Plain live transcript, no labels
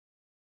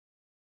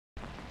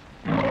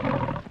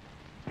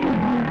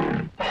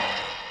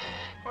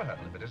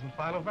it isn't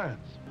Philo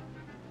Vance.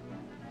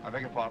 I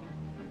beg your pardon?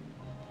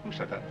 Who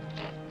said that?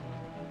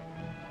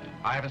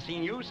 I haven't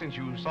seen you since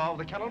you solved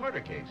the Kettle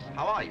murder case.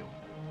 How are you?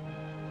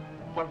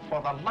 Well,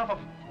 for the love of...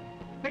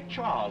 Nick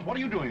Charles, what are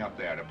you doing up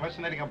there?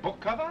 Impersonating a book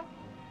cover?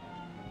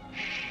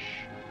 Shh.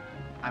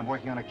 I'm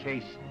working on a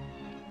case.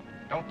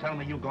 Don't tell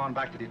me you've gone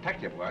back to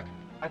detective work.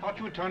 I thought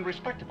you had turned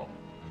respectable.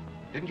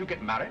 Didn't you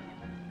get married?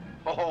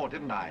 Oh,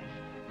 didn't I?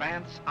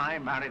 Vance, I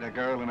married a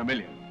girl in a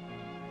million.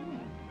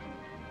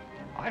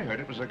 I heard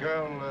it was a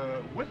girl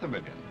with $1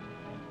 million.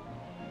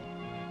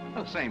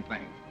 Well, same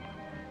thing.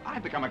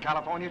 I've become a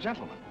California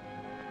gentleman.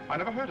 I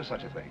never heard of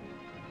such a thing.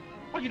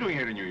 What are you doing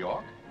here in New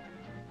York?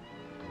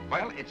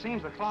 Well, it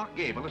seems that Clark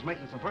Gable is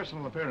making some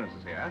personal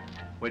appearances here,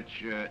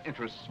 which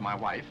interests my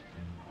wife.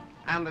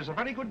 And there's a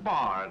very good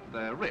bar at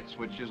the Ritz,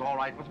 which is all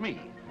right with me.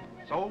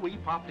 So we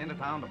popped into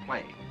town to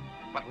play.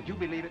 But would you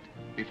believe it?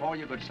 Before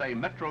you could say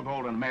Metro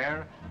Golden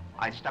Mare,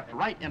 I stepped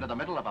right into the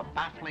middle of a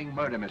baffling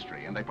murder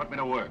mystery, and they put me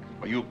to work.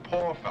 Well, you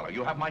poor fellow,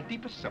 you have my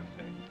deepest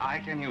sympathy. I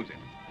can use it.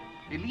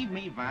 Believe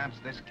me, Vance,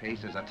 this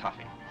case is a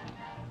toughie.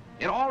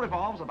 It all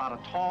revolves about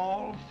a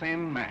tall,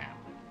 thin man.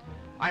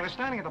 I was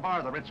standing at the bar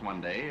of the Ritz one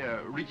day,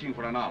 reaching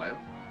for an olive,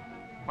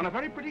 when a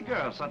very pretty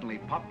girl suddenly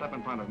popped up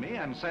in front of me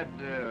and said,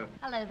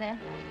 Hello there.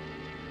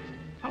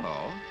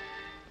 Hello.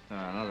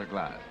 Another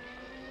glass.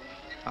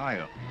 How are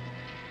you?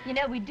 You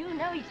know, we do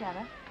know each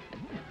other.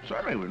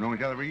 Certainly, we've known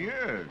each other for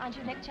years. Aren't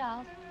you Nick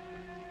Charles?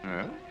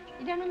 Huh?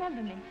 You don't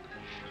remember me.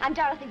 I'm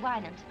Dorothy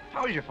Wynant.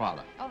 How is your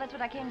father? Oh, that's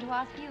what I came to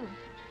ask you.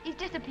 He's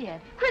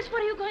disappeared. Chris,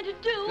 what are you going to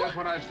do? That's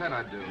what I said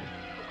I'd do.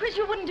 Chris,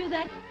 you wouldn't do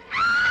that.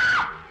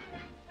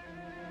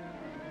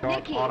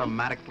 Nicky.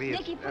 Automatically.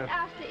 Nicky, put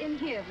Asta in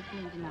here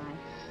with me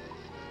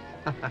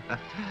tonight.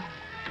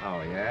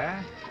 Oh,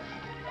 yeah?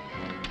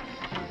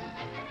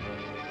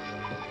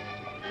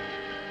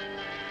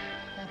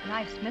 That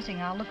knife's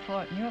missing. I'll look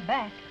for it in your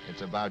back.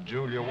 It's about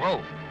Julia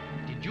Wolfe.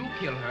 Did you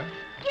kill her?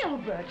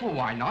 Gilbert! Well,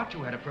 why not?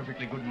 You had a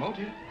perfectly good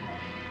motive.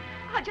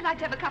 How'd you like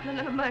to have a couple of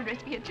little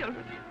murderers for your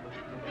children?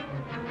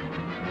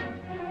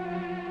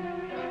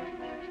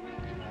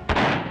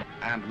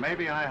 And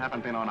maybe I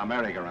haven't been on a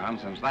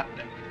merry-go-round since that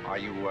day. Are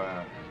you,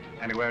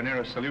 anywhere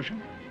near a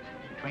solution?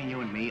 Between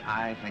you and me,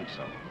 I think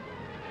so.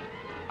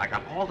 I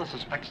got all the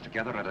suspects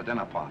together at a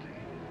dinner party.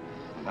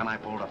 And then I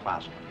pulled a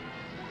fast one.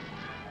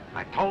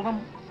 I told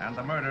them, and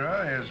the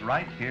murderer is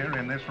right here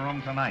in this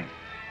room tonight.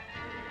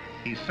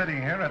 He's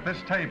sitting here at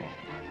this table.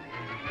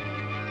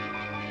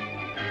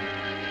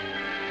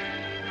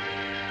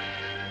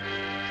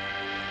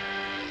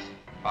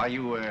 Are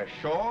you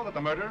sure that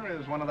the murderer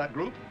is one of that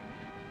group?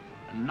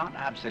 Not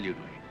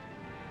absolutely.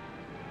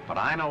 But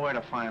I know where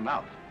to find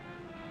out.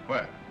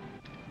 Where?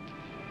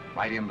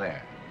 Right in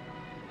there.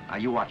 Now,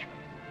 you watch me.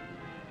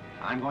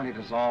 I'm going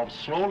to dissolve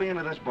slowly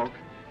into this book.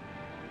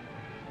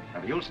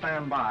 If you'll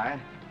stand by,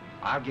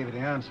 I'll give you the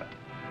answer.